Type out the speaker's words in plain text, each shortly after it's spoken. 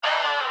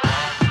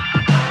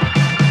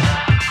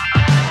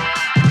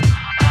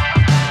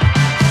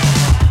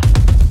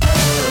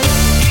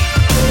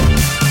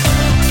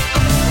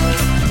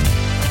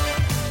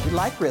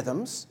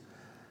rhythms,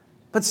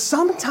 but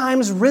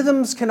sometimes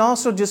rhythms can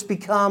also just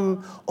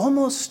become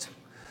almost,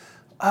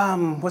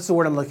 what's the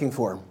word I'm looking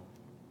for?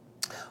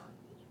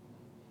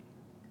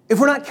 If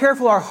we're not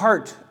careful, our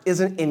heart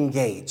isn't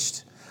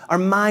engaged. Our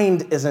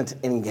mind isn't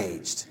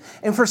engaged.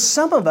 And for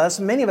some of us,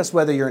 many of us,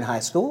 whether you're in high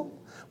school,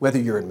 whether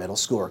you're in middle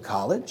school or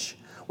college,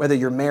 whether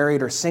you're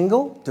married or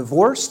single,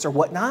 divorced or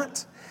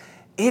whatnot,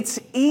 it's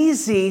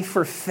easy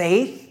for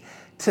faith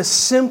to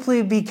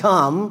simply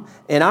become,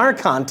 in our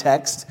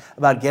context,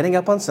 about getting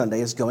up on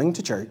Sundays, going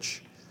to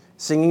church,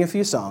 singing a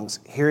few songs,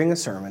 hearing a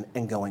sermon,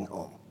 and going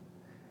home.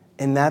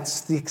 And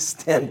that's the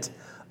extent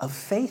of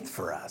faith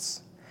for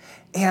us.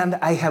 And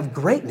I have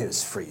great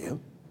news for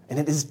you, and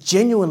it is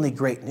genuinely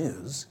great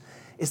news,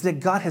 is that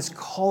God has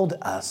called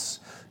us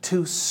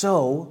to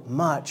so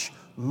much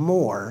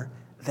more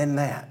than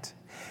that.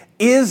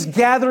 Is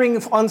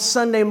gathering on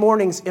Sunday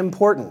mornings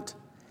important?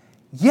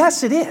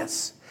 Yes, it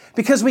is.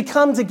 Because we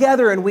come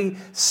together and we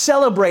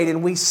celebrate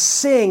and we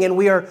sing and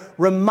we are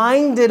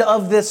reminded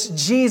of this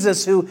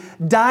Jesus who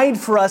died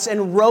for us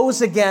and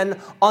rose again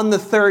on the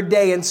third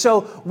day. And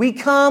so we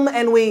come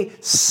and we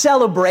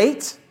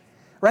celebrate,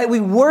 right? We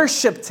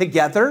worship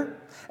together.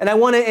 And I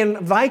want to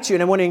invite you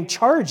and I want to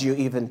charge you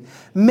even,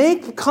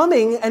 make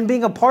coming and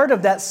being a part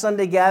of that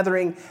Sunday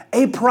gathering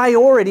a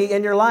priority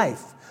in your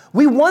life.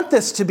 We want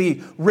this to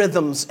be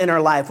rhythms in our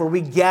life where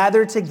we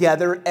gather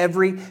together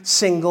every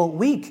single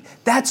week.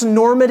 That's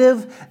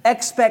normative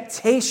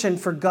expectation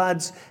for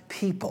God's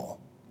people.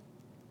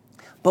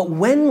 But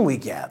when we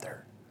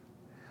gather,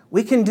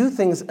 we can do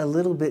things a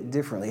little bit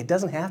differently. It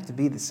doesn't have to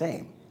be the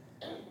same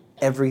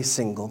every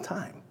single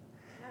time.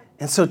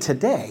 And so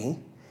today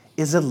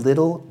is a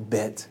little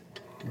bit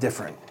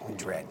different. Let me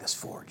drag this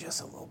forward just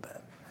a little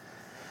bit.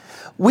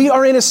 We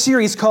are in a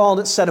series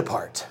called Set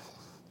Apart.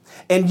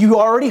 And you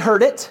already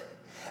heard it,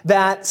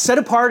 that set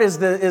apart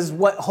is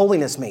what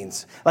holiness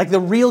means. Like the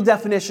real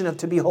definition of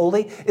to be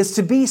holy is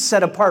to be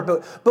set apart.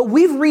 But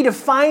we've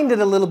redefined it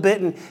a little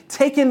bit and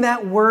taken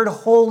that word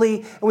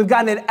holy and we've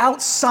gotten it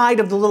outside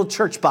of the little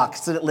church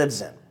box that it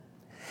lives in.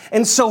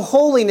 And so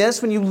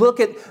holiness, when you look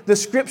at the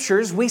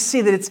scriptures, we see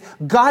that it's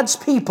God's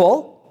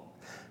people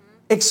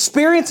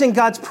experiencing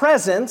God's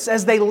presence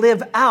as they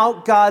live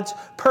out God's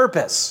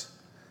purpose.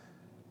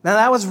 Now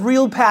that was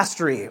real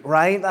pastory,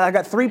 right? I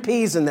got 3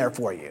 P's in there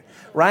for you,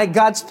 right?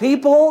 God's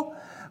people,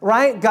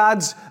 right?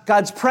 God's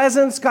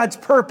presence, God's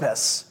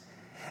purpose.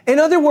 In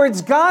other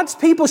words, God's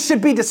people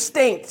should be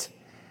distinct.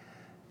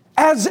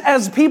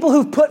 As people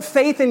who've put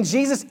faith in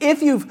Jesus,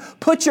 if you've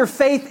put your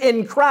faith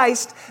in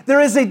Christ, there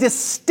is a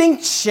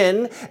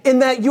distinction in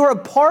that you're a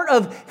part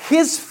of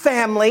His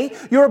family,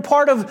 you're a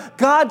part of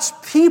God's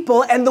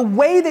people, and the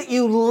way that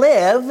you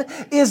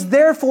live is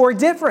therefore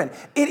different.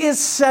 It is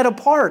set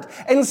apart.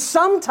 And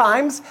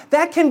sometimes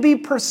that can be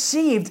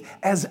perceived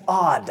as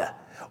odd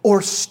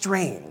or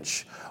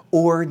strange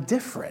or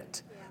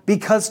different.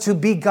 Because to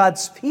be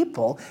God's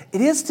people, it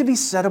is to be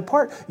set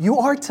apart. You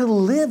are to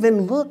live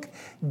and look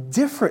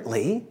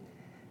differently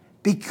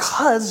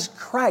because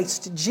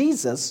Christ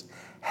Jesus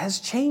has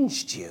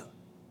changed you.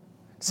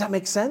 Does that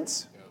make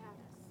sense?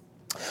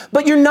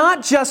 But you're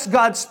not just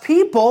God's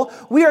people.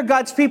 We are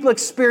God's people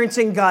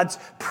experiencing God's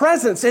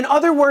presence. In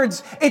other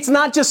words, it's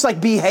not just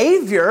like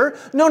behavior.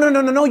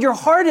 No. Your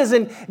heart is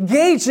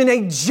engaged in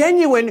a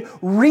genuine,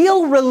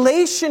 real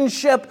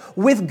relationship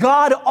with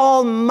God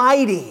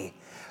Almighty.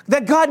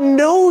 That God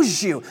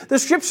knows you. The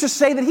scriptures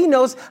say that He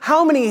knows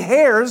how many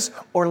hairs,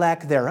 or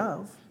lack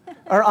thereof,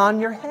 are on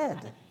your head.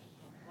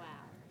 Wow.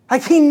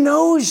 Like He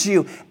knows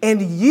you,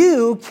 and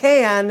you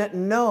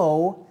can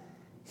know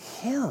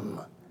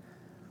Him.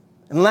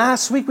 And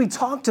last week we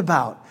talked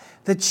about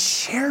the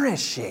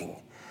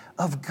cherishing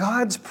of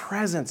God's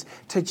presence,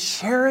 to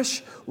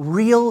cherish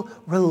real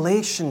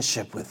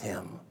relationship with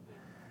Him.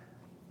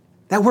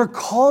 That we're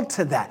called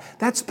to that.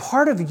 That's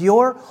part of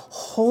your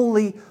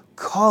holy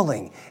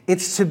calling.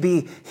 It's to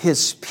be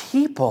His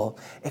people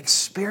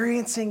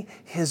experiencing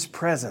His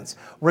presence,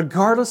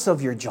 regardless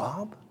of your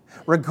job,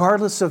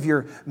 regardless of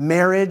your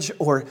marriage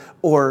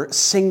or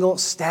single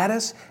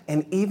status,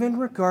 and even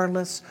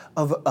regardless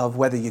of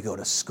whether you go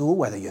to school,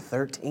 whether you're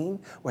 13,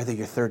 whether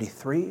you're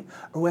 33,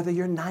 or whether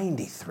you're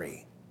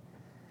 93.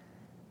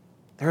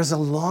 There's a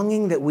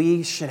longing that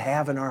we should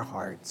have in our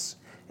hearts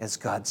as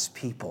God's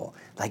people,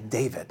 like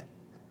David,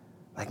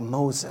 like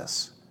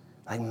Moses,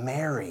 like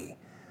Mary,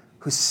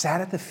 who sat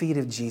at the feet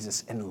of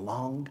Jesus and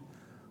longed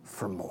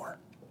for more.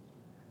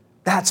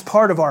 That's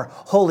part of our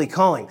holy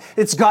calling.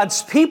 It's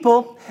God's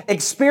people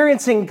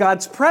experiencing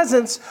God's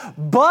presence,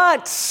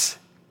 but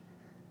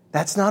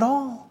that's not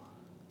all.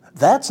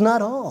 That's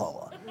not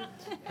all.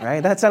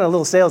 Right? That sounded a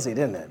little salesy,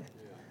 didn't it?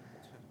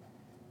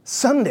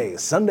 Sunday.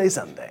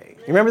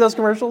 You remember those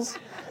commercials?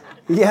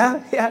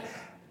 Yeah.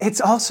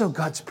 It's also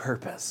God's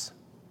purpose.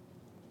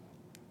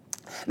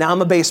 Now,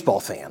 I'm a baseball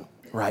fan.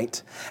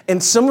 Right?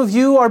 And some of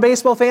you are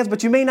baseball fans,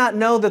 but you may not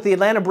know that the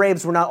Atlanta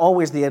Braves were not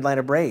always the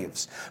Atlanta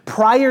Braves.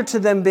 Prior to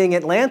them being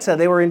Atlanta,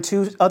 they were in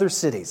 2 other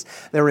cities.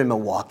 They were in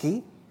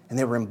Milwaukee and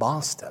they were in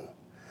Boston.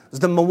 was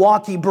the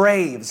Milwaukee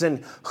Braves.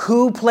 And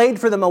who played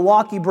for the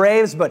Milwaukee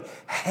Braves but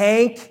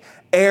Hank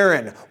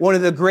Aaron, one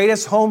of the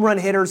greatest home run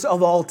hitters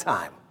of all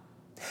time.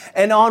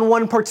 And on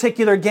one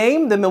particular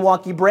game, the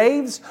Milwaukee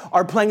Braves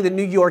are playing the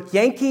New York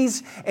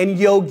Yankees, and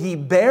Yogi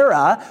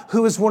Berra,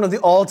 who is one of the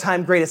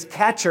all-time greatest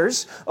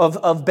catchers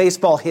of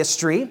baseball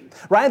history,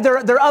 right?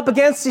 They're up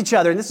against each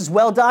other, and this is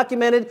well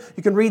documented.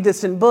 You can read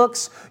this in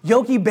books.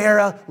 Yogi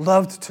Berra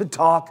loved to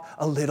talk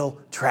a little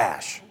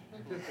trash.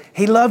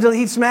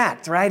 He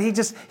smacked, right? He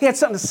had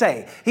something to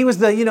say. He was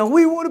the,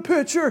 we want a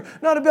pitcher,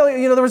 not a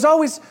belly. There was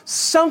always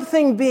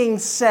something being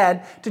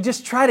said to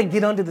just try to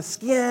get under the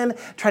skin,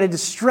 try to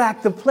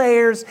distract the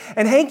players.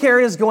 And Hank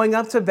Aaron is going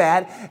up to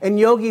bat, and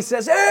Yogi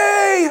says,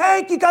 "Hey,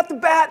 Hank, you got the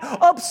bat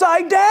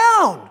upside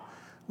down."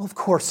 Well, of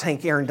course,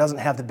 Hank Aaron doesn't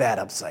have the bat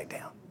upside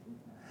down.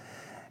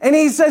 And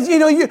he says,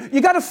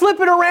 you got to flip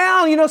it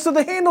around, so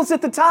the handle's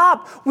at the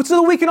top,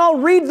 so that we can all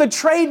read the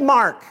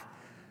trademark.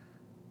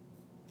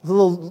 The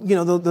little,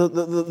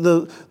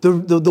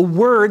 the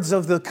words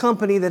of the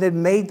company that had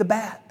made the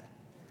bat.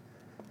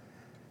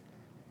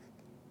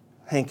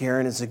 Hank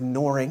Aaron is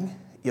ignoring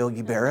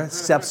Yogi Berra,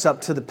 steps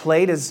up to the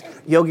plate as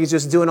Yogi's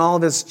just doing all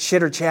of his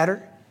chitter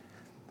chatter,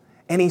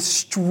 and he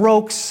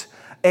strokes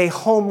a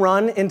home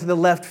run into the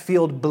left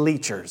field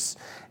bleachers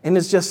and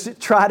is just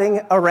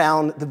trotting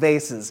around the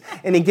bases.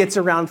 And he gets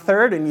around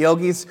third, and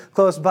Yogi's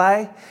close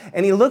by,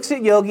 and he looks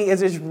at Yogi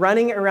as he's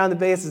running around the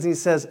bases, and he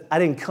says, "I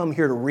didn't come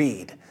here to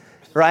read."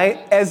 Right?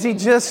 As he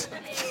just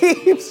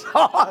keeps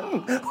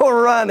on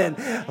running.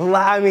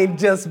 I mean,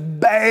 just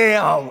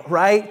bam,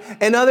 right?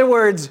 In other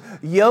words,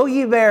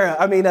 Yogi Berra,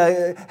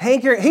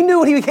 Hank Aaron, he knew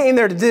what he came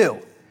there to do.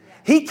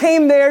 He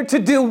came there to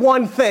do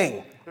one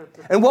thing.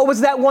 And what was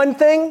that one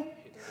thing?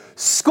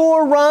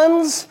 Score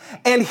runs,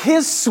 and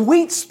his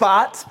sweet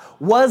spot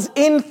was,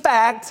 in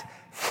fact,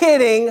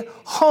 hitting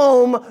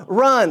home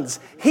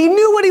runs. He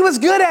knew what he was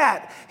good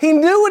at. He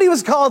knew what he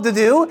was called to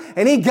do,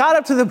 and he got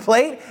up to the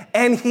plate,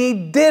 and he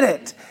did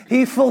it.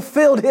 He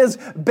fulfilled his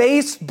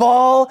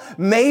baseball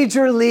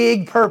major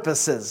league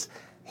purposes.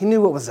 He knew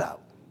what was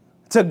up.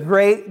 It's a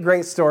great,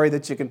 great story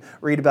that you can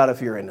read about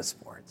if you're into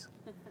sports.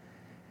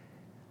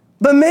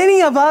 But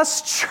many of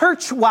us,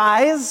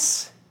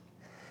 church-wise,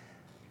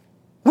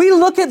 we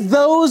look at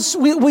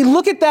we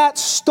look at that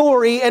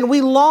story, and we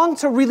long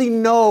to really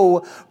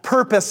know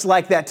purpose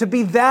like that, to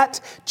be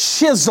that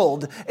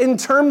chiseled in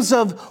terms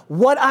of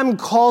what I'm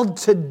called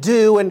to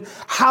do and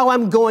how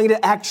I'm going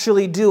to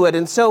actually do it.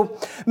 And so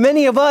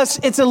many of us,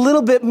 it's a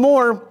little bit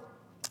more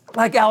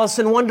like Alice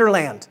in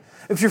Wonderland.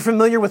 If you're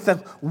familiar with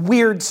the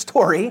weird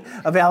story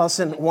of Alice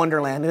in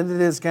Wonderland, and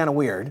it is kind of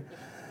weird.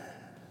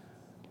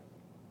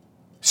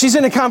 She's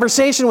in a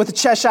conversation with the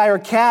Cheshire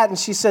Cat, and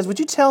she says, "Would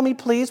you tell me,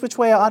 please, which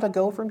way I ought to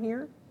go from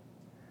here?"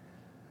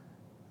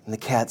 And the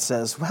cat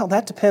says, "Well,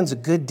 that depends a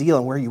good deal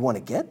on where you want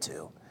to get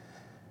to."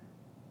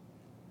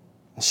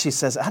 And she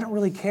says, "I don't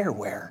really care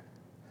where."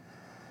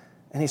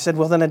 And he said,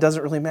 "Well, then it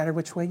doesn't really matter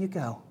which way you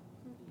go."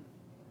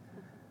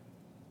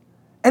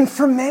 And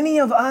for many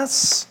of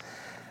us,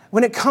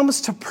 when it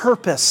comes to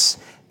purpose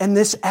and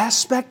this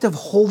aspect of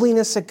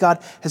holiness that God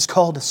has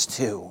called us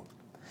to,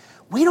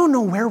 we don't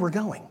know where we're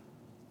going.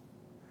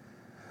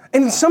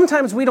 And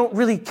sometimes we don't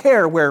really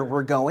care where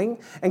we're going,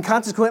 and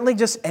consequently,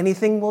 just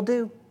anything will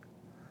do.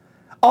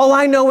 All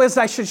I know is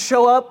I should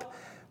show up,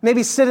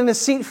 maybe sit in a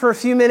seat for a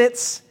few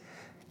minutes,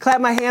 clap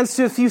my hands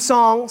to a few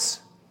songs,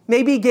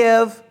 maybe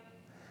give.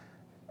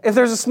 If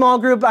there's a small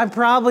group, I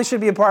probably should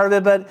be a part of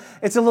it, but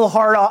it's a little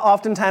hard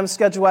oftentimes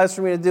schedule-wise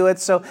for me to do it.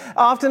 So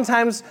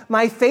oftentimes,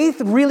 my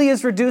faith really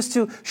is reduced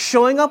to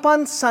showing up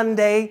on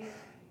Sunday,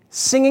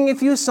 singing a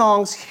few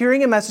songs,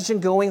 hearing a message,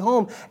 and going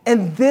home.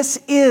 And this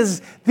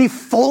is the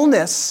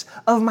fullness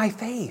of my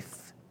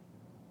faith.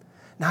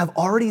 Now, I've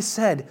already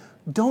said,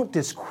 don't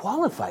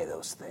disqualify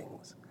those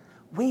things.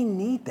 We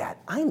need that.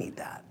 I need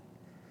that.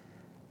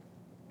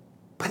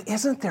 But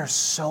isn't there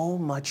so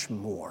much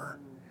more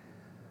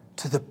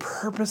to the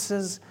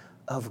purposes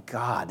of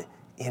God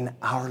in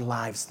our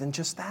lives than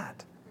just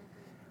that?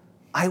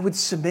 I would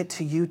submit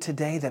to you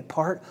today that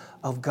part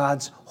of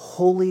God's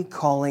holy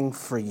calling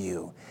for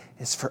you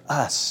is for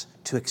us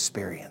to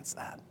experience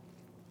that.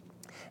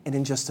 And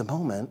in just a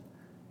moment,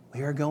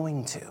 we are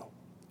going to.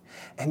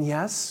 And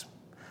yes,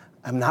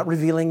 I'm not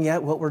revealing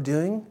yet what we're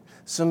doing.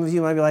 Some of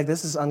you might be like,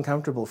 this is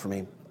uncomfortable for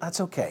me. That's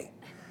okay.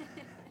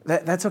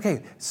 That's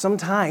okay.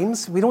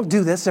 Sometimes we don't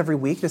do this every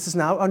week. This is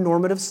not a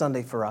normative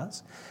Sunday for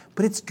us.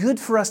 But it's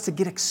good for us to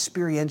get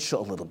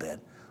experiential a little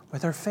bit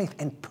with our faith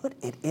and put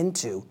it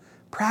into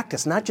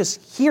practice. Not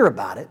just hear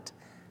about it,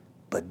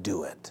 but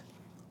do it.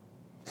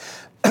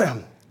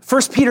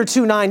 1 Peter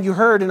 2:9, you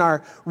heard in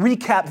our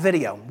recap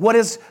video. What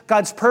is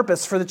God's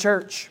purpose for the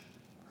church?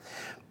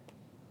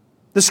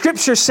 The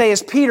scriptures say,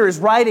 as Peter is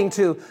writing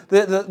to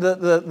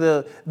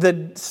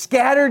the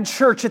scattered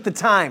church at the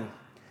time,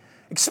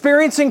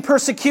 experiencing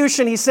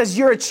persecution, he says,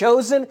 you're a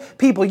chosen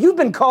people. You've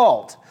been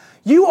called.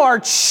 You are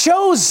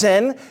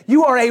chosen.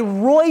 You are a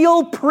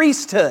royal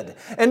priesthood.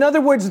 In other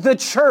words, the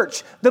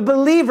church, the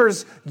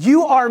believers,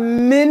 you are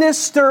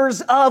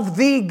ministers of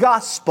the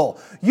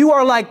gospel. You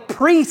are like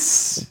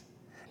priests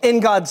in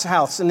God's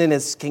house and in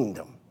his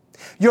kingdom.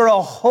 You're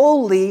a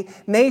holy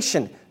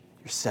nation.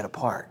 You're set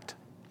apart.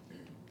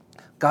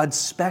 God's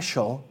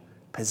special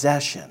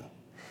possession.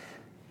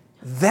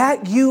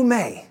 That you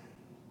may,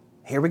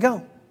 here we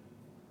go,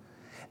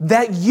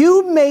 that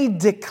you may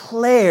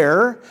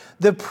declare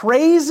the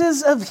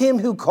praises of him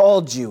who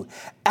called you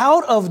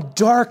out of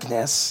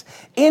darkness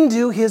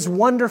into his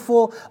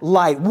wonderful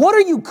light. What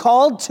are you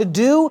called to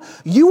do?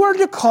 You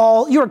are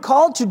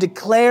called to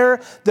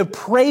declare the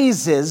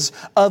praises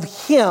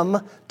of him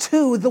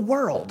to the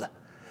world.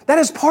 That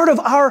is part of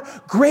our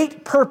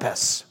great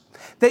purpose,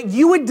 that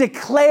you would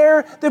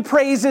declare the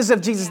praises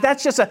of Jesus.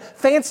 That's just a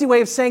fancy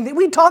way of saying that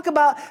we talk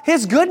about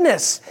his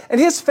goodness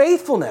and his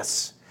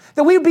faithfulness.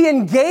 That we would be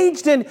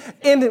engaged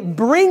in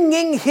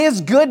bringing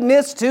his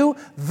goodness to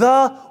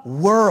the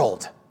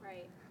world.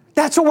 Right.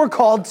 That's what we're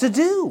called to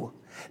do.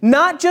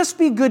 Not just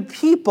be good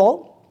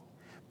people,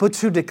 but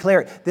to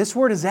declare it. This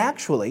word is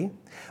actually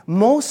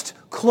most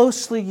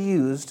closely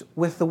used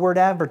with the word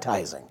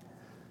advertising.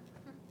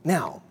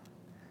 Now,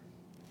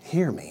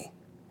 hear me,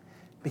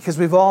 because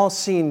we've all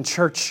seen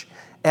church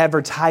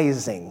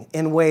advertising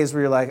in ways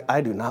where you're like,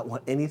 I do not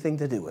want anything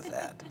to do with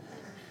that.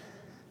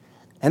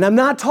 And I'm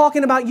not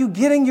talking about you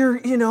getting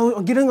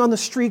on the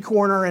street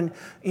corner and,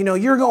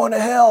 you're going to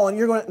hell and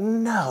you're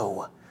going,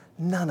 no,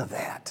 none of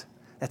that.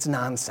 That's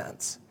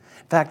nonsense.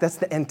 In fact, that's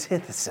the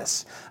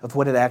antithesis of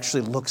what it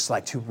actually looks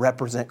like to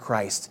represent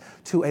Christ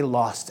to a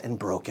lost and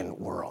broken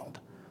world.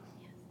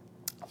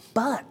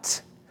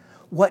 But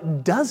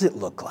what does it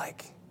look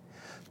like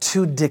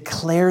to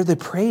declare the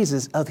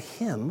praises of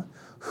him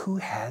who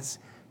has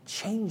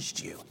changed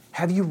you?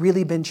 Have you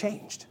really been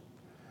changed?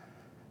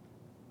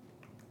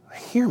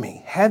 Hear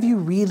me. Have you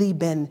really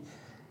been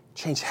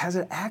changed? Has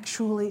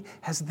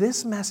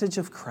this message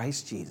of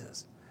Christ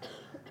Jesus,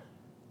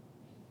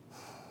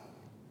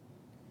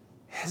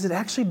 has it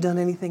actually done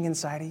anything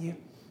inside of you?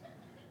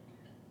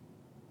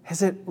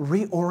 Has it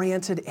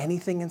reoriented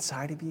anything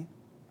inside of you?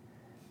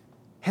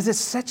 Has it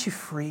set you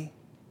free?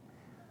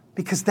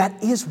 Because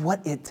that is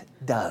what it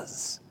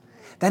does.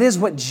 That is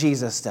what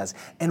Jesus does.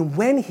 And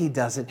when he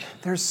does it,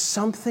 there's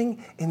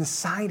something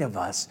inside of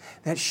us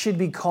that should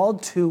be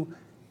called to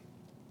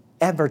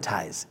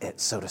advertise it,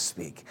 so to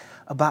speak,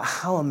 about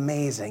how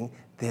amazing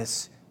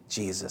this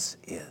Jesus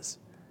is.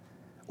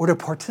 Or to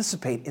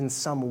participate in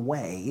some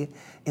way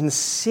in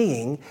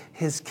seeing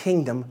his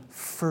kingdom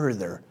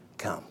further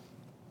come.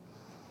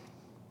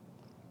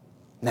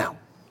 Now,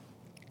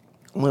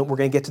 we're going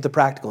to get to the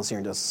practicals here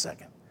in just a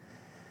second.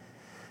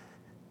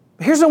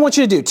 Here's what I want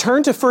you to do.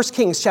 Turn to 1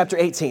 Kings chapter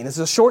 18. This is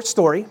a short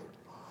story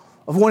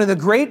of one of the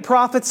great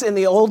prophets in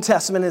the Old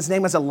Testament. His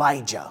name is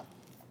Elijah.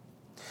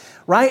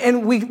 Right?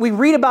 And we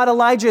read about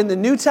Elijah in the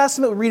New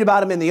Testament. We read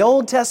about him in the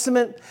Old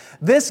Testament.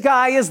 This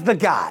guy is the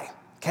guy,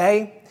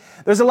 okay?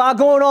 There's a lot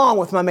going on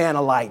with my man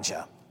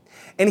Elijah.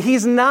 And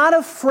he's not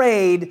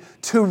afraid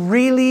to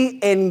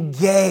really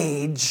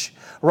engage,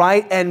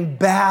 right? And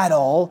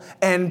battle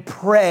and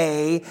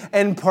pray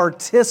and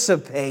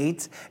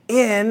participate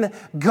in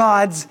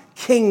God's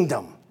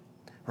kingdom,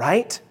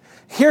 right?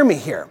 Hear me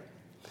here,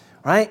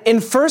 right? In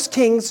 1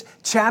 Kings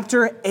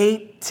chapter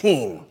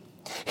 18,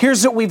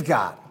 here's what we've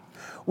got.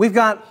 There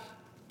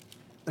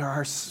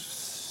are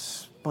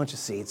a bunch of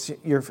seats.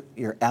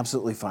 You're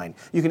absolutely fine.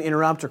 You can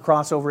interrupt or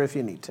cross over if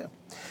you need to.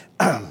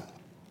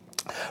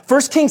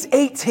 1 Kings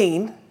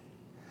 18,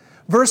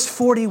 verse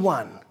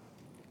 41.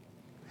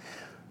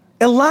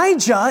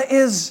 Elijah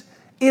is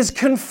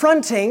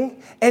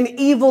confronting an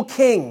evil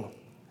king.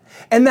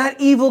 And that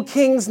evil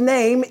king's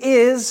name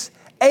is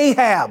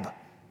Ahab.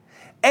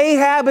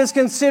 Ahab is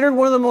considered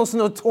one of the most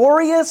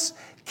notorious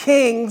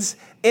kings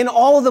in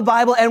all of the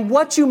Bible. And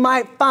what you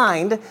might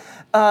find,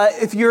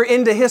 if you're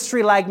into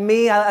history like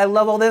me, I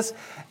love all this,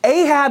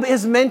 Ahab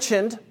is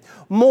mentioned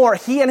more.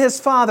 He and his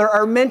father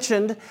are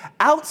mentioned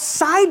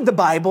outside the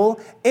Bible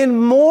in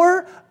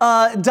more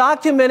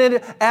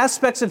documented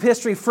aspects of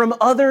history from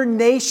other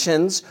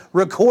nations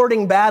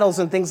recording battles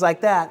and things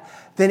like that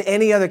than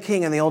any other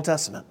king in the Old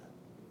Testament.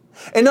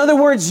 In other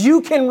words,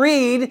 you can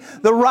read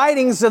the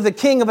writings of the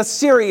king of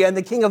Assyria and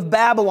the king of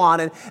Babylon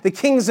and the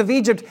kings of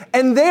Egypt,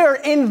 and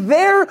in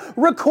their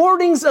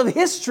recordings of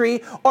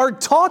history are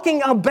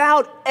talking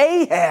about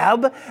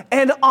Ahab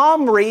and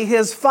Omri,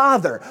 his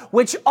father,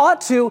 which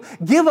ought to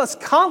give us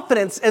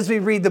confidence as we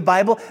read the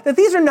Bible that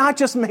these are not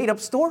just made-up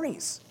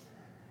stories.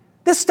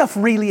 This stuff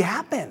really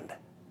happened.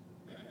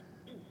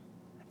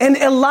 And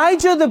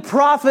Elijah the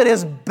prophet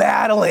is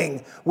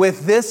battling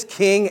with this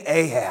king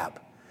Ahab.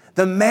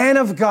 The man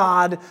of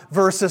God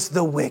versus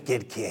the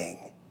wicked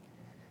king.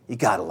 You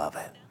gotta love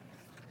it.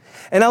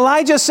 And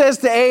Elijah says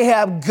to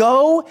Ahab,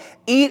 go,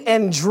 eat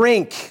and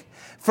drink,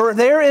 for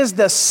there is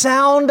the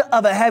sound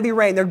of a heavy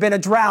rain. There had been a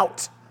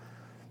drought.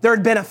 There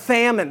had been a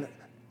famine,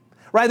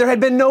 right? There had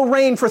been no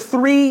rain for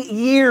 3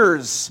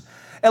 years.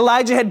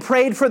 Elijah had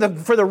prayed for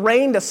the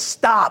rain to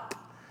stop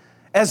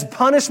as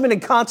punishment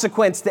and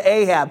consequence to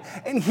Ahab.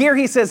 And here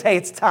he says, hey,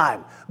 it's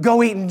time.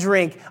 Go eat and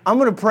drink. I'm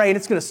going to pray and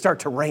it's going to start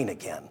to rain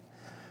again.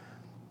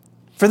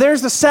 For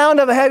there's the sound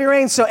of a heavy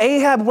rain. So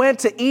Ahab went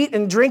to eat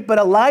and drink, but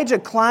Elijah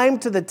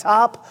climbed to the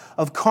top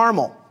of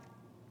Carmel.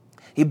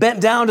 He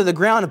bent down to the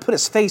ground and put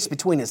his face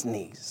between his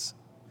knees.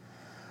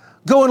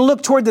 Go and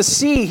look toward the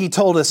sea, he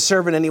told his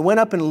servant, and he went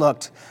up and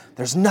looked.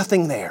 There's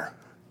nothing there.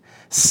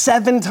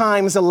 7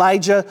 times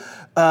Elijah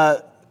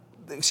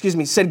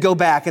said, go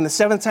back. And the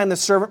 7th time the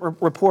servant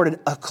reported,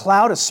 a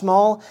cloud as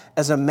small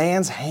as a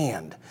man's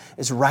hand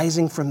is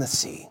rising from the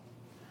sea.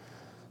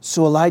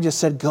 So Elijah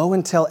said, go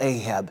and tell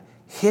Ahab,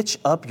 hitch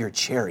up your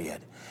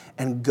chariot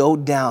and go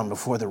down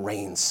before the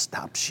rain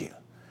stops you.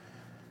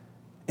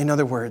 In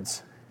other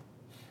words,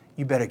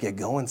 you better get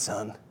going,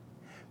 son,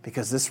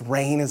 because this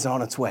rain is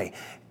on its way.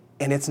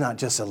 And it's not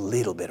just a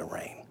little bit of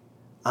rain.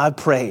 I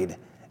prayed,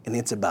 and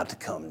it's about to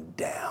come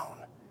down.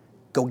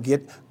 Go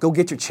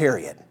get your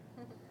chariot,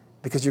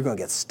 because you're going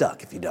to get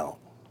stuck if you don't.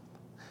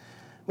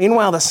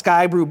 Meanwhile, the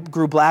sky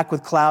grew black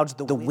with clouds.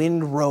 The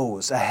wind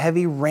rose. A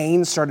heavy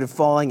rain started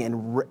falling,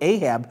 and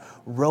Ahab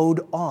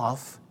rode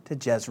off to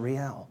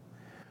Jezreel.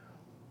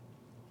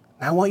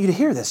 Now, I want you to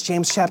hear this.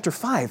 James chapter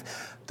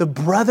 5. The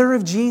brother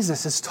of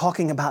Jesus is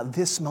talking about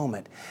this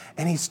moment,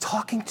 and he's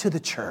talking to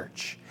the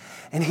church,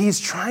 and he's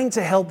trying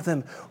to help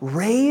them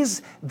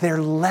raise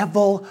their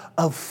level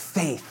of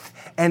faith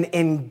and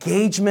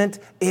engagement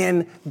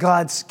in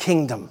God's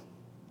kingdom.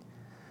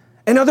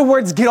 In other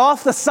words, get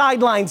off the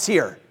sidelines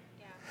here.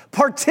 Yeah.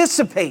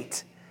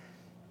 Participate.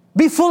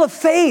 Be full of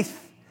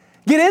faith.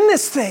 Get in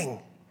this thing.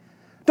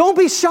 Don't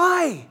be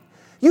shy.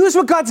 Use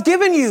what God's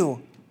given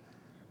you.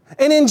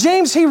 And in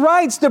James, he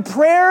writes, the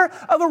prayer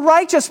of a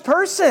righteous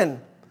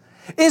person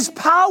is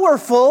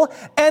powerful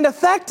and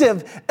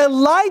effective.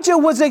 Elijah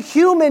was a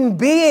human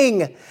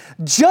being,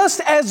 just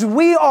as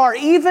we are,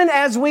 even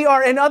as we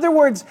are. In other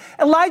words,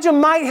 Elijah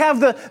might have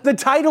the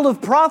title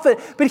of prophet,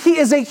 but he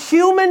is a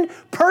human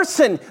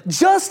person,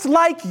 just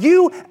like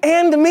you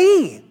and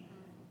me.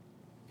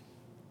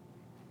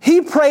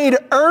 He prayed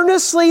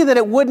earnestly that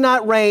it would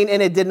not rain,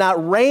 and it did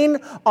not rain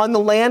on the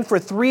land for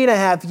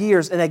 3.5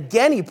 years. And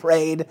again he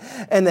prayed,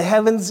 and the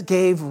heavens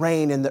gave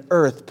rain, and the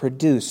earth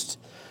produced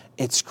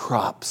its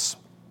crops.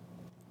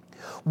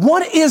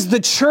 What is the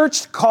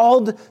church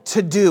called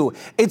to do?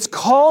 It's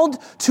called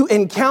to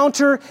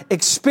encounter,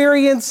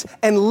 experience,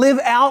 and live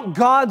out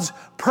God's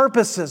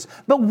purposes.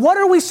 But what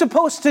are we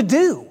supposed to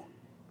do?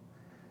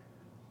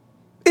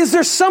 Is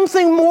there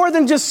something more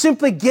than just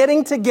simply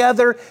getting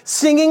together,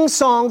 singing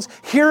songs,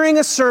 hearing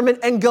a sermon,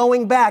 and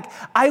going back?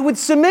 I would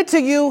submit to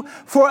you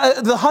for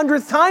the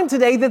 100th time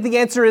today that the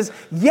answer is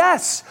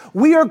yes.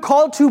 We are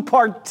called to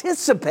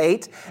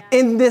participate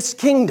in this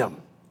kingdom.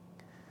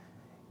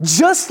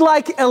 Just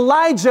like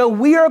Elijah,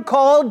 we are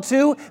called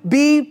to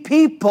be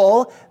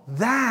people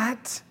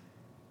that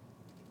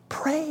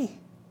pray.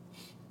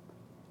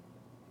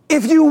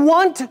 If you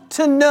want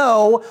to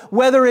know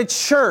whether a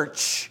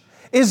church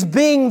is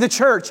being the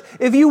church,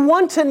 if you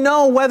want to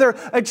know whether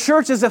a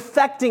church is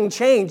affecting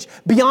change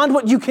beyond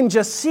what you can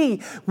just see,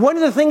 one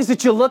of the things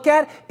that you look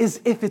at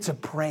is if it's a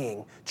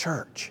praying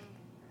church.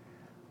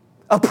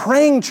 A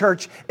praying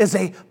church is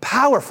a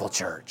powerful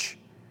church.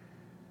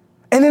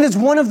 And it is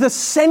one of the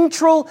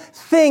central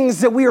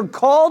things that we are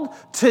called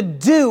to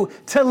do,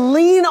 to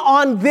lean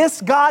on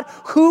this God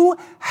who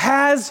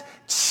has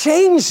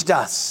changed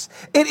us.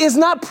 It is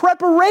not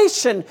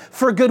preparation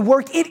for good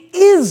work. It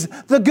is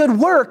the good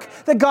work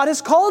that God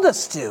has called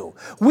us to.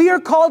 We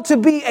are called to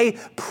be a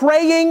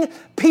praying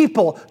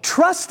people,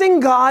 trusting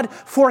God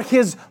for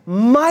His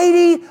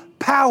mighty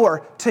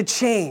power to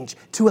change,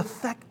 to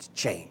affect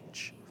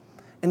change,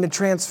 and to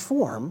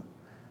transform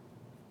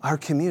our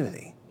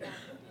community.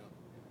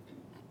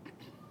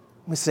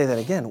 Let me say that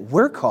again.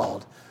 We're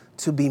called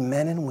to be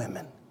men and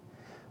women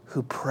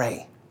who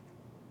pray,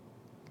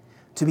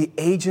 to be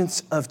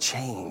agents of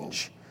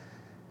change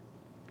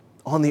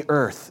on the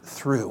earth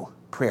through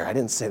prayer. I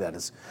didn't say that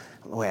as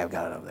the way I've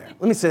got it over there.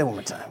 Let me say that one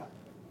more time.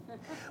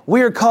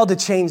 We are called to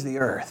change the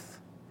earth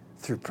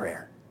through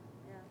prayer.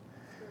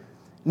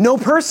 No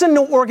person,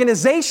 no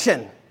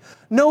organization,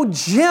 no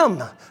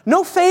gym,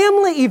 no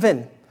family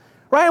even.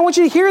 Right? I want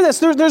you to hear this.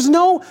 There's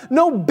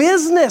no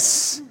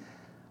business.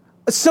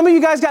 Some of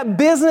you guys got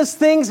business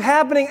things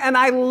happening, and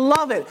I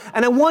love it.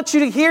 And I want you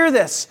to hear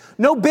this.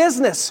 No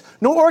business,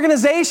 no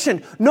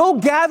organization, no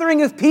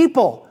gathering of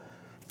people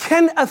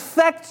can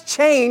affect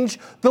change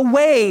the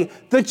way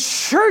the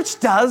church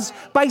does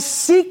by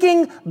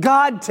seeking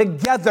God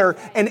together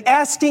and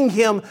asking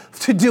Him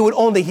to do what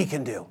only He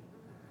can do.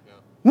 Yeah.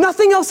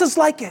 Nothing else is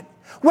like it.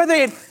 Whether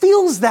it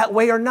feels that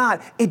way or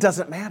not, it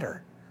doesn't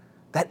matter.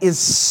 That is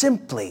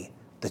simply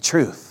the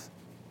truth.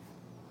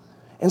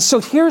 And so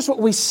here's what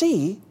we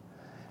see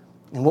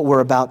and what we're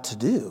about to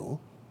do.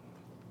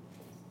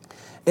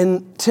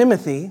 In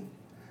Timothy,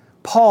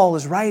 Paul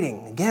is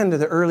writing again to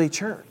the early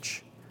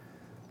church.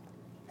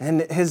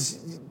 And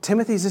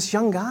Timothy's this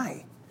young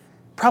guy,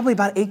 probably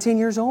about 18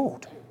 years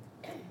old.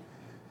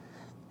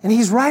 And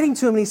he's writing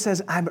to him and he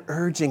says, I'm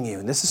urging you,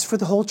 and this is for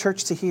the whole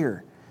church to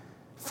hear.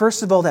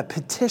 First of all, that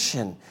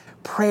petition,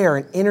 prayer,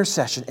 and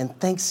intercession and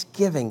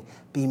thanksgiving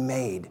be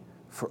made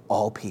for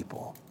all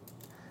people,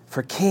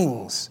 for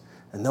kings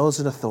and those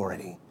in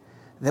authority,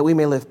 that we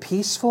may live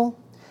peaceful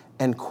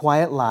and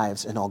quiet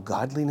lives in all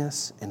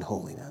godliness and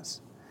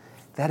holiness.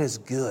 That is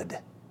good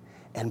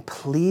and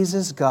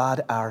pleases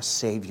God our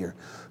Savior,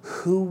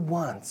 who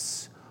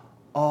wants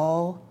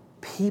all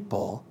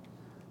people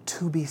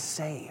to be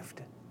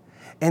saved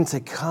and to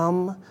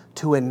come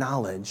to a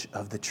knowledge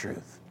of the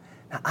truth.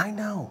 Now, I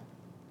know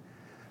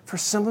for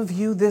some of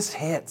you this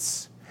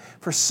hits.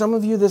 For some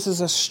of you this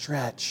is a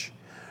stretch,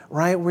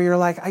 right? Where you're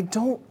like,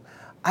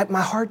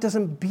 my heart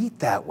doesn't beat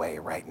that way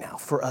right now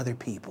for other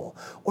people.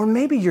 Or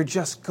maybe you're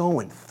just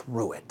going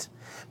through it.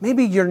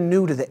 Maybe you're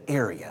new to the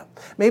area.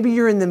 Maybe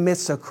you're in the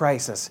midst of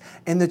crisis.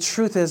 And the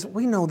truth is,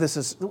 we know this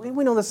is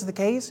the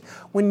case.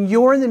 When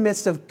you're in the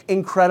midst of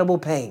incredible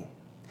pain,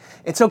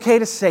 it's okay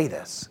to say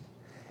this,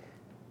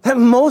 that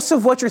most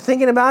of what you're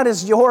thinking about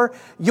is your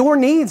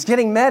needs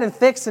getting met and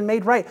fixed and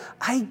made right.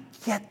 I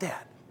get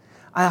that.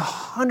 I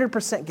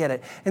 100% get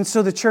it. And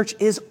so the church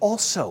is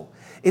also,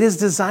 it is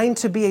designed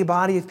to be a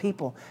body of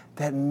people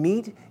that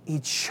meet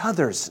each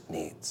other's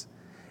needs.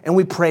 And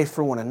we pray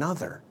for one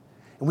another.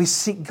 And we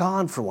seek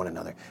God for one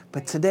another.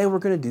 But today we're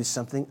going to do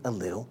something a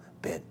little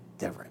bit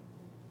different.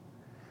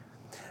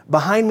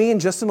 Behind me in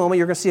just a moment,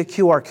 you're going to see a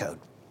QR code.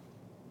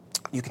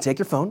 You can take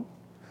your phone,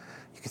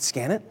 you can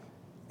scan it,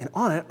 and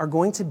on it are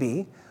going to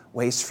be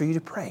ways for you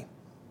to pray.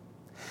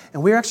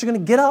 And we're actually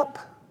going to get up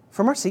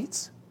from our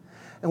seats,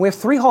 and we have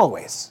 3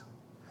 hallways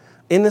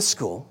in this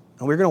school,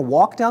 and we're going to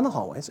walk down the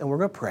hallways, and we're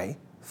going to pray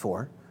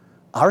for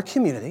our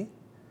community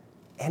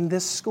and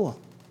this school.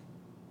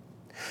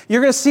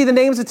 You're going to see the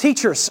names of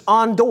teachers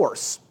on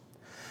doors.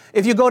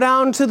 If you go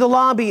down to the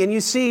lobby and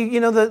you see,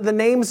 the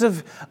names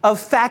of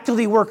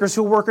faculty workers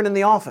who are working in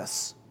the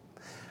office,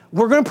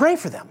 we're going to pray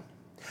for them.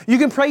 You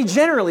can pray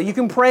generally. You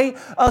can pray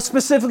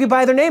specifically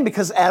by their name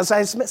because, as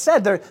I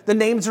said, the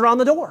names are on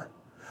the door.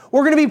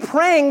 We're going to be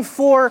praying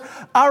for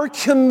our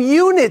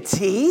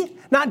community,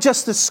 not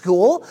just the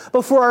school,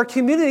 but for our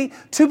community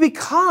to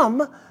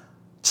become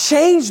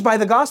changed by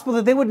the gospel,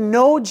 that they would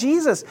know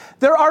Jesus.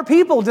 There are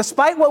people,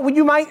 despite what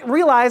you might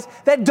realize,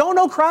 that don't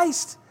know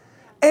Christ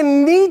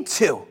and need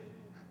to.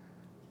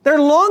 They're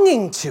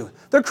longing to.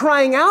 They're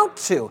crying out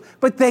to,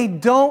 but they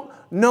don't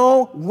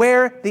know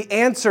where the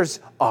answers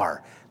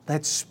are.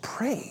 Let's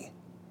pray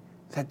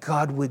that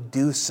God would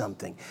do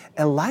something.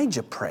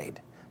 Elijah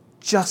prayed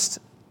just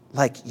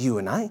like you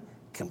and I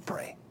can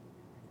pray.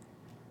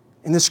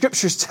 And the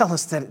scriptures tell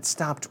us that it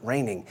stopped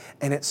raining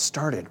and it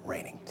started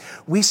raining.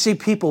 We see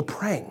people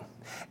praying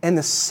and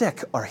the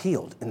sick are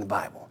healed in the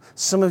Bible.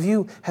 Some of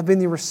you have been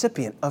the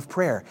recipient of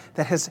prayer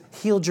that has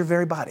healed your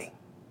very body.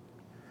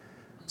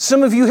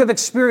 Some of you have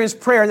experienced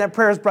prayer and that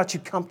prayer has brought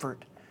you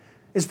comfort.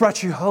 It's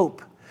brought you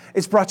hope.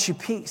 It's brought you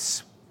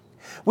peace.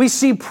 We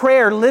see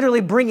prayer literally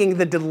bringing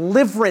the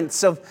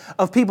deliverance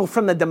of people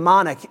from the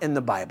demonic in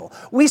the Bible.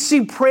 We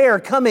see prayer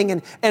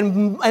coming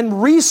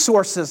and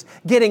resources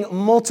getting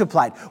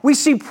multiplied. We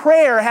see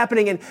prayer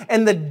happening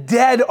and the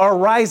dead are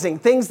rising.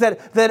 Things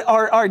that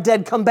are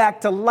dead come back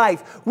to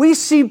life. We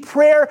see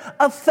prayer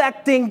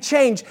affecting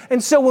change.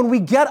 And so when we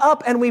get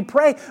up and we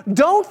pray,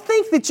 don't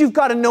think that you've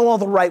got to know all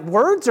the right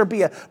words or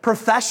be a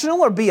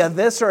professional or be a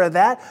this or a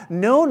that.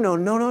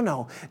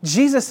 No.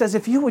 Jesus says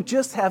if you would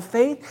just have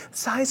faith the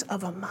size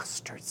of a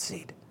mustard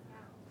seed,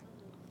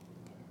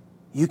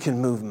 you can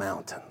move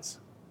mountains.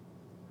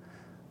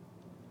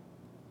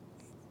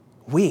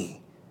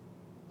 We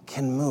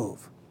can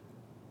move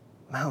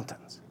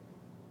mountains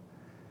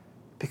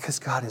because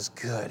God is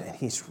good and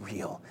He's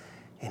real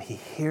and He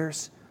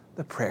hears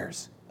the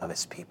prayers of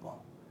His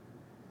people.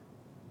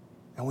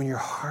 And when your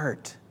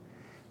heart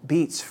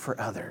beats for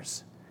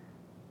others,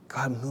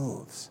 God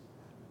moves.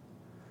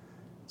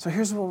 So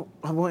here's what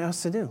I want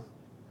us to do.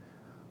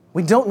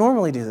 We don't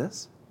normally do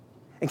this.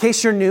 In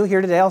case you're new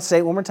here today, I'll say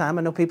it one more time.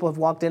 I know people have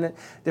walked in at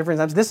different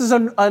times. This is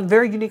a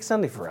very unique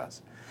Sunday for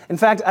us. In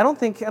fact, I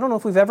don't know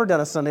if we've ever done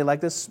a Sunday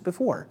like this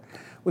before.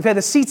 We've had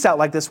the seats out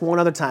like this one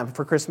other time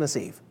for Christmas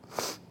Eve.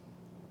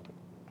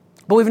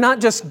 But we've not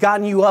just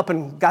gotten you up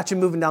and got you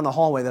moving down the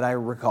hallway that I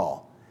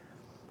recall.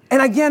 And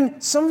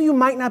again, some of you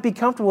might not be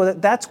comfortable with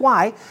it. That's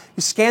why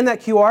you scan that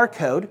QR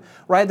code,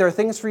 right? There are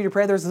things for you to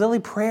pray. There's literally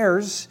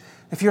prayers.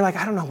 If you're like,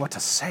 I don't know what to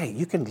say,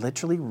 you can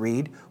literally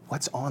read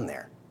what's on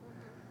there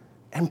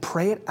and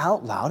pray it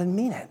out loud and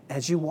mean it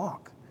as you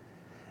walk.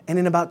 And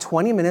in about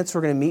 20 minutes,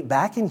 we're going to meet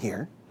back in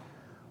here.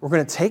 We're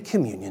going to take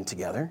communion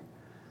together.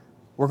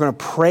 We're going to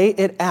pray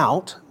it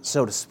out,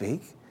 so to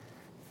speak.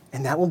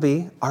 And that will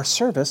be our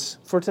service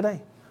for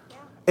today. Yeah.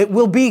 It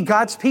will be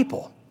God's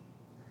people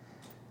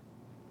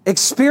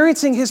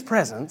experiencing His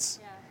presence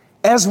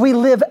as we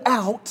live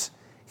out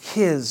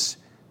His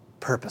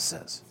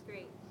purposes.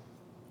 Great.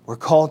 We're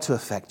called to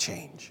effect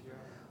change.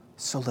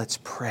 So let's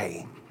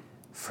pray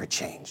for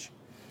change.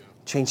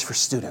 Change for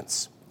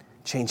students,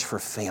 change for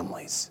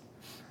families,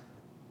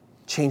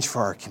 change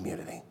for our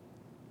community.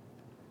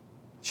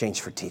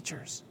 change for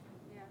teachers.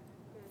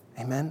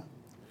 Amen?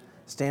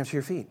 Stand to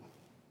your feet.